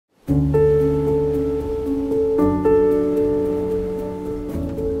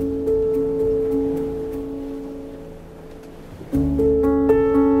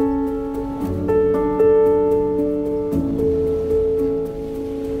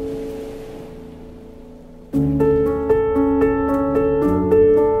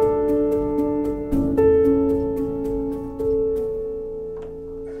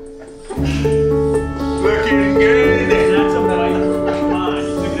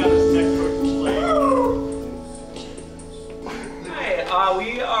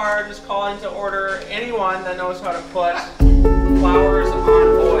willing to order anyone that knows how to put flowers on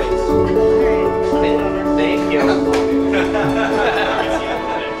boys. Thank you.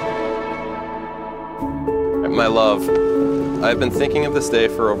 My love, I've been thinking of this day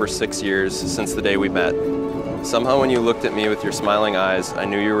for over 6 years since the day we met. Somehow when you looked at me with your smiling eyes, I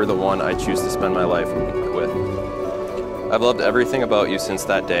knew you were the one I'd choose to spend my life with. I've loved everything about you since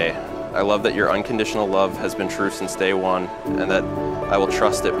that day. I love that your unconditional love has been true since day one, and that I will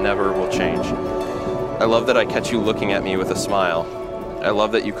trust it never will change. I love that I catch you looking at me with a smile. I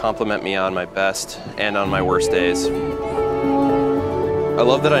love that you compliment me on my best and on my worst days. I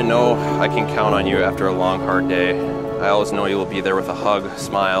love that I know I can count on you after a long, hard day. I always know you will be there with a hug,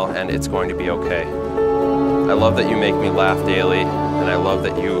 smile, and it's going to be okay. I love that you make me laugh daily, and I love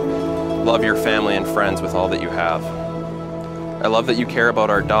that you love your family and friends with all that you have. I love that you care about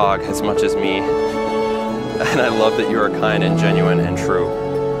our dog as much as me, and I love that you are kind and genuine and true.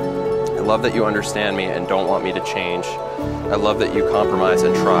 I love that you understand me and don't want me to change. I love that you compromise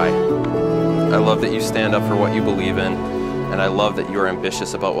and try. I love that you stand up for what you believe in, and I love that you are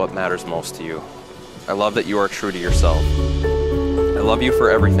ambitious about what matters most to you. I love that you are true to yourself. I love you for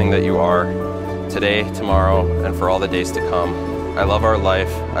everything that you are, today, tomorrow, and for all the days to come. I love our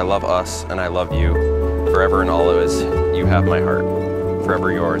life, I love us, and I love you. Forever and always, you have my heart.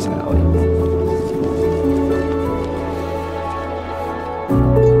 Forever yours, Allie.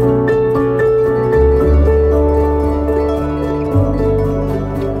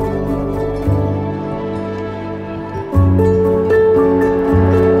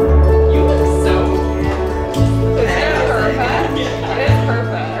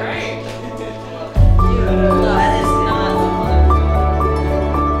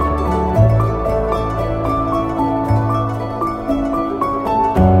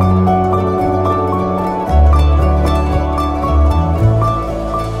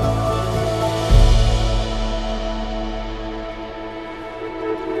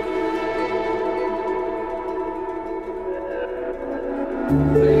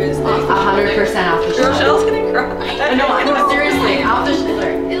 Rochelle's gonna cry. No, I know, seriously. I'll just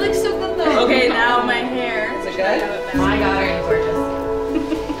it looks so good though. Okay, now my hair. Is it good? My God, are you gorgeous?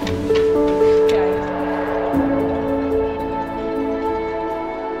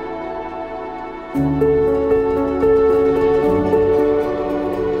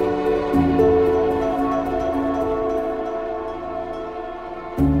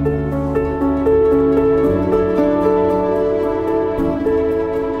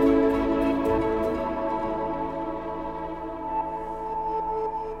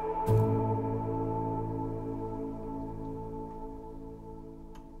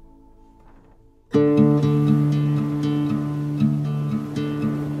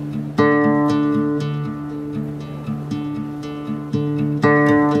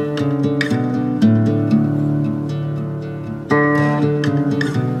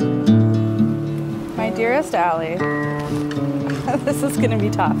 Dearest Allie, this is going to be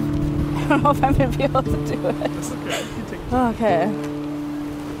tough. I don't know if I'm going to be able to do it. Okay.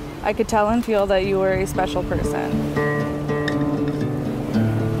 I could tell and feel that you were a special person.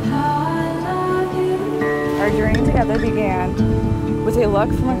 Our journey together began with a look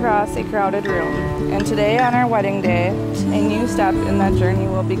from across a crowded room, and today on our wedding day, a new step in that journey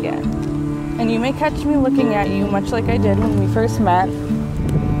will begin. And you may catch me looking at you much like I did when we first met,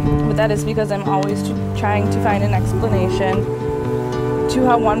 but that is because I'm always trying to find an explanation to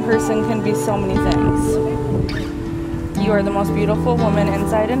how one person can be so many things. You are the most beautiful woman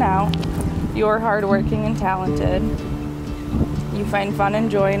inside and out. You are hardworking and talented. You find fun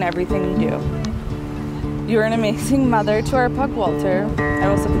and joy in everything you do. You are an amazing mother to our puck Walter. I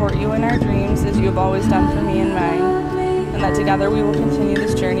will support you in our dreams as you have always done for me and mine, and that together we will continue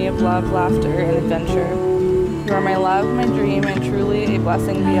this journey of love, laughter, and adventure. You are my love, my dream, and truly a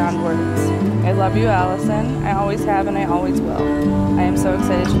blessing beyond words. I love you, Allison. I always have and I always will. I am so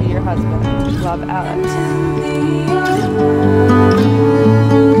excited to be your husband. Love, Alex.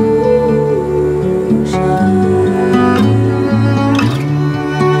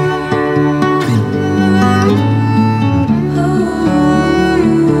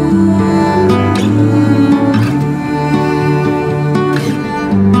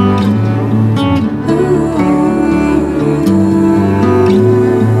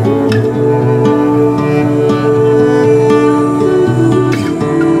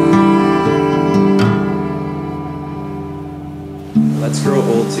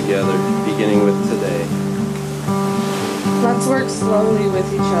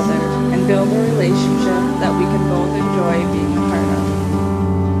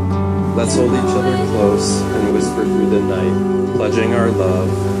 Let's hold each other close and whisper through the night, pledging our love,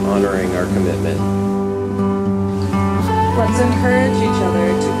 honoring our commitment. Let's encourage each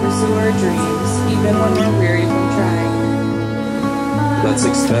other to pursue our dreams, even when we're weary from trying. Let's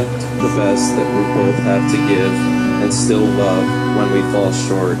expect the best that we both have to give and still love when we fall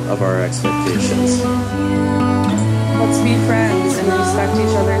short of our expectations. Let's be friends and respect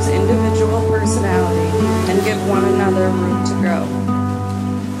each other's individual personality and give one another room to grow.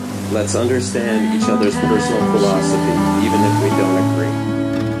 Let's understand each other's personal philosophy, even if we don't agree.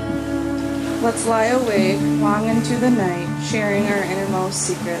 Let's lie awake long into the night, sharing our innermost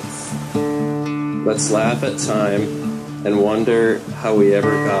secrets. Let's laugh at time and wonder how we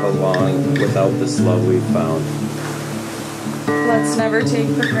ever got along without this love we've found. Let's never take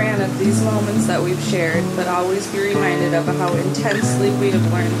for granted these moments that we've shared, but always be reminded of how intensely we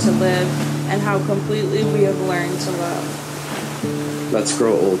have learned to live and how completely we have learned to love. Let's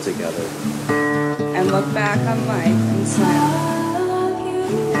grow old together. And look back on life and smile.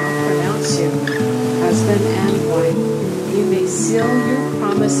 Pronounce you husband and wife. You may seal your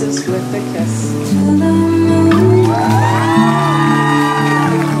promises with a kiss.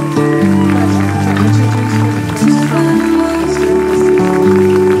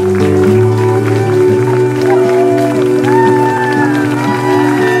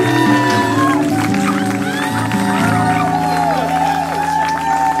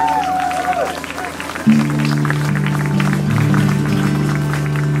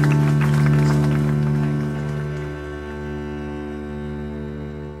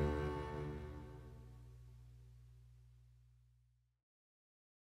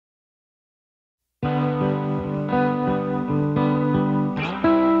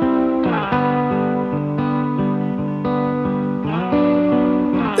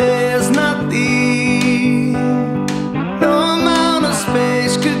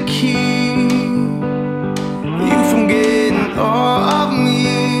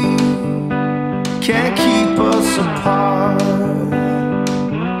 Can't keep us apart.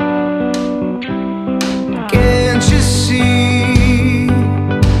 Can't you see?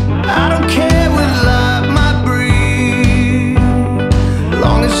 I don't care what life might bring,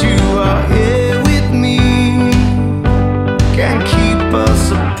 long as you are here with me. Can't keep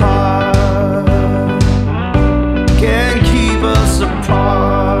us apart. Can't keep us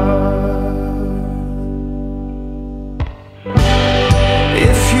apart.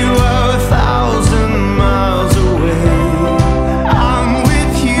 If you are 1,000 miles away, I'm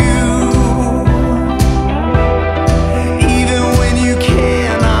with you. Even when you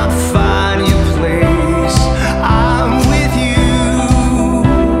cannot find your place, I'm with you.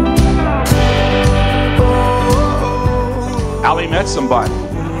 Alli met somebody,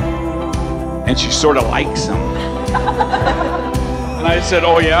 and she sort of likes him. And I said,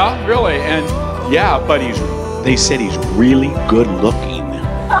 "Oh yeah, really?" And yeah, but they said he's really good looking.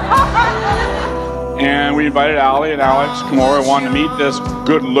 And we invited Alli and Alex to come over. I wanted to meet this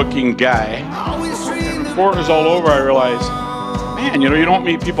good looking guy. And before it was all over, I realized, man, you know, you don't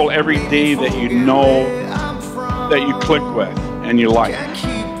meet people every day that you know that you click with and you like.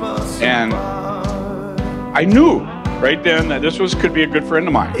 And I knew right then that this could be a good friend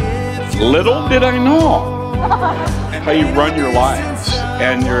of mine. Little did I know how you run your lives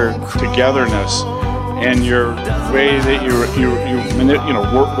and your togetherness and your way that you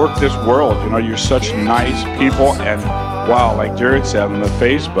work this world. You know, you're such nice people, and wow, like Jared said on the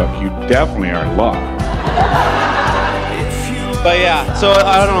Facebook, you definitely are in love. But yeah, so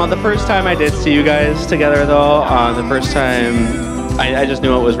I don't know, the first time I did see you guys together though, the first time I just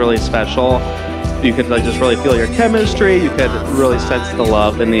knew it was really special. You could like just really feel your chemistry, you could really sense the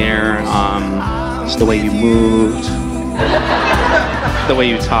love in the air, just the way you moved, the way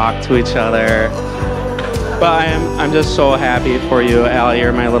you talked to each other. But I'm just so happy for you, Alli.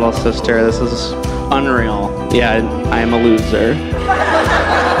 You're my little sister. This is unreal. Yeah, I am a loser.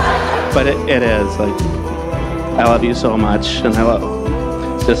 But it is. Like, I love you so much, and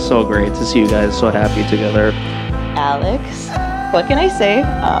it's just so great to see you guys so happy together. Alex, what can I say?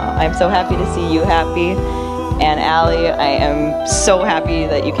 I'm so happy to see you happy. And Alli, I am so happy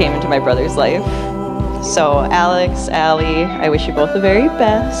that you came into my brother's life. So Alex, Alli, I wish you both the very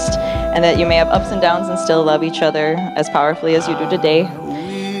best, and that you may have ups and downs and still love each other as powerfully as you do today.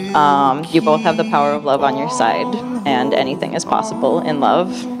 You both have the power of love on your side, and anything is possible in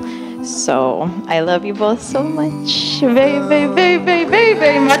love. So I love you both so much, very, very, very, very, very,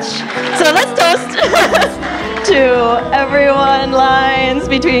 very much. So let's toast to everyone, lines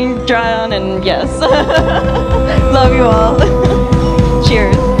between John and yes. Love you all.